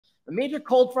A major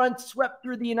cold front swept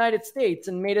through the United States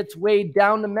and made its way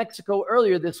down to Mexico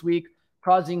earlier this week,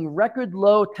 causing record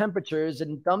low temperatures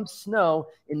and dumped snow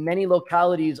in many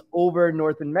localities over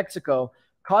northern Mexico,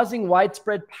 causing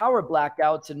widespread power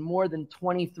blackouts in more than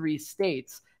 23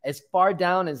 states, as far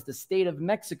down as the state of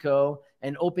Mexico,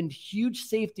 and opened huge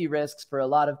safety risks for a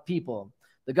lot of people.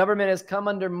 The government has come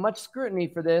under much scrutiny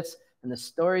for this, and the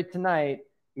story tonight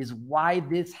is why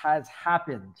this has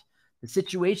happened. The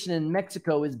situation in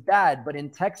Mexico is bad, but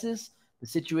in Texas, the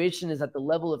situation is at the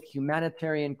level of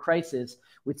humanitarian crisis,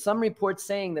 with some reports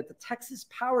saying that the Texas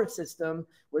power system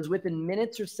was within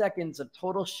minutes or seconds of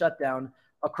total shutdown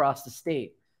across the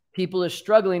state. People are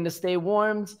struggling to stay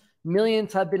warm.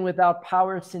 Millions have been without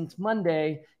power since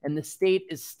Monday, and the state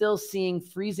is still seeing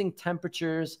freezing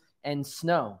temperatures and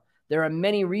snow. There are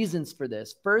many reasons for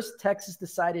this. First, Texas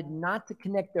decided not to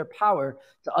connect their power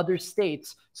to other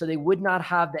states, so they would not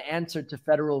have the answer to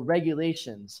federal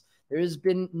regulations. There has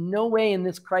been no way in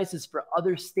this crisis for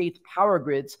other states' power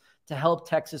grids to help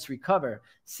Texas recover.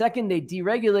 Second, they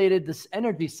deregulated this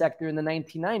energy sector in the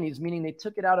 1990s, meaning they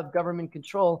took it out of government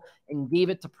control and gave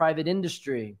it to private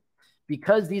industry.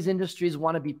 Because these industries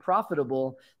want to be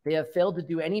profitable, they have failed to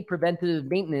do any preventative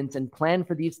maintenance and plan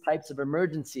for these types of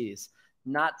emergencies.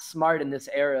 Not smart in this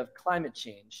era of climate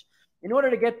change. In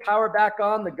order to get power back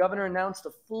on, the governor announced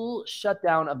a full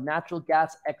shutdown of natural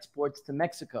gas exports to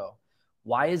Mexico.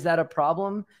 Why is that a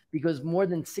problem? Because more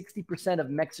than 60% of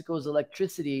Mexico's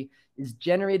electricity is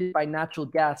generated by natural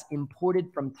gas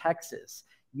imported from Texas.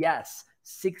 Yes,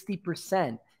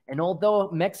 60%. And although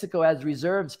Mexico has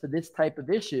reserves for this type of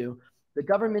issue, the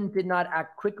government did not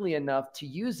act quickly enough to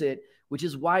use it, which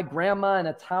is why grandma in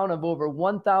a town of over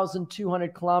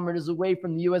 1,200 kilometers away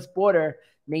from the U.S. border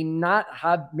may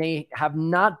have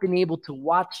not been able to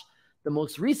watch the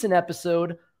most recent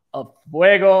episode of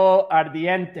Fuego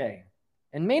Ardiente,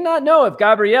 and may not know if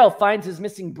Gabriel finds his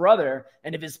missing brother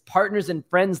and if his partners and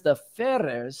friends, the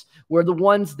Ferrers, were the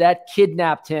ones that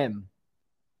kidnapped him.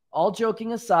 All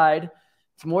joking aside,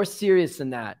 it's more serious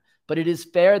than that, but it is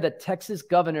fair that Texas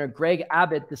Governor Greg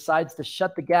Abbott decides to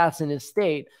shut the gas in his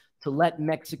state to let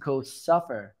Mexico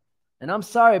suffer. And I'm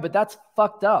sorry, but that's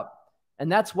fucked up.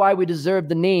 And that's why we deserve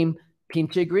the name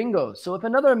Pinche Gringo. So if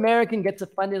another American gets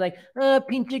offended like,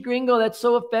 Pinche Gringo, that's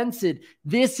so offensive,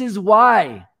 this is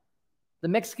why. The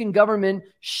Mexican government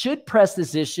should press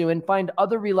this issue and find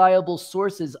other reliable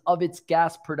sources of its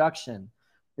gas production.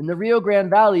 In the Rio Grande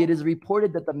Valley, it is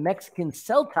reported that the Mexican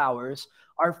cell towers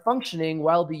are functioning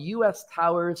while the U.S.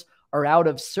 towers are out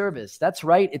of service. That's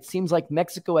right. It seems like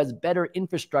Mexico has better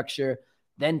infrastructure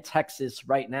than Texas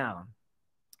right now.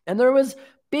 And there was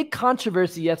big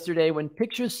controversy yesterday when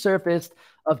pictures surfaced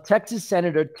of Texas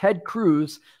Senator Ted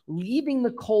Cruz leaving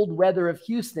the cold weather of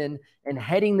Houston and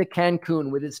heading to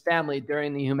Cancun with his family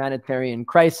during the humanitarian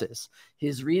crisis.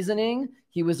 His reasoning,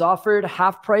 he was offered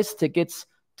half-price tickets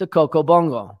to Coco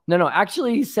Bongo. No,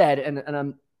 actually he said,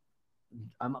 and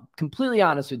I'm completely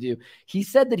honest with you, he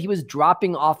said that he was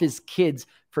dropping off his kids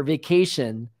for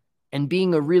vacation and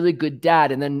being a really good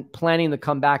dad and then planning to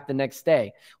come back the next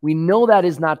day. We know that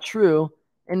is not true.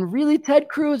 And really, Ted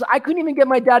Cruz, I couldn't even get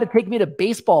my dad to take me to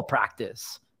baseball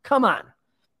practice. Come on.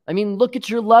 I mean, look at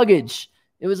your luggage.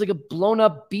 It was like a blown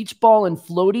up beach ball and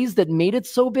floaties that made it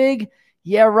so big.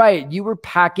 Yeah, right. You were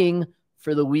packing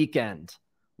for the weekend.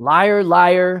 Liar,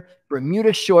 liar,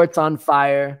 Bermuda shorts on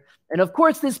fire. And of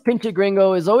course, this Pinche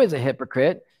Gringo is always a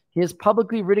hypocrite. He has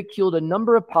publicly ridiculed a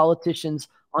number of politicians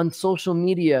on social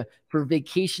media for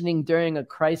vacationing during a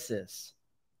crisis.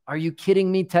 Are you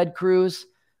kidding me, Ted Cruz?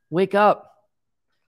 Wake up.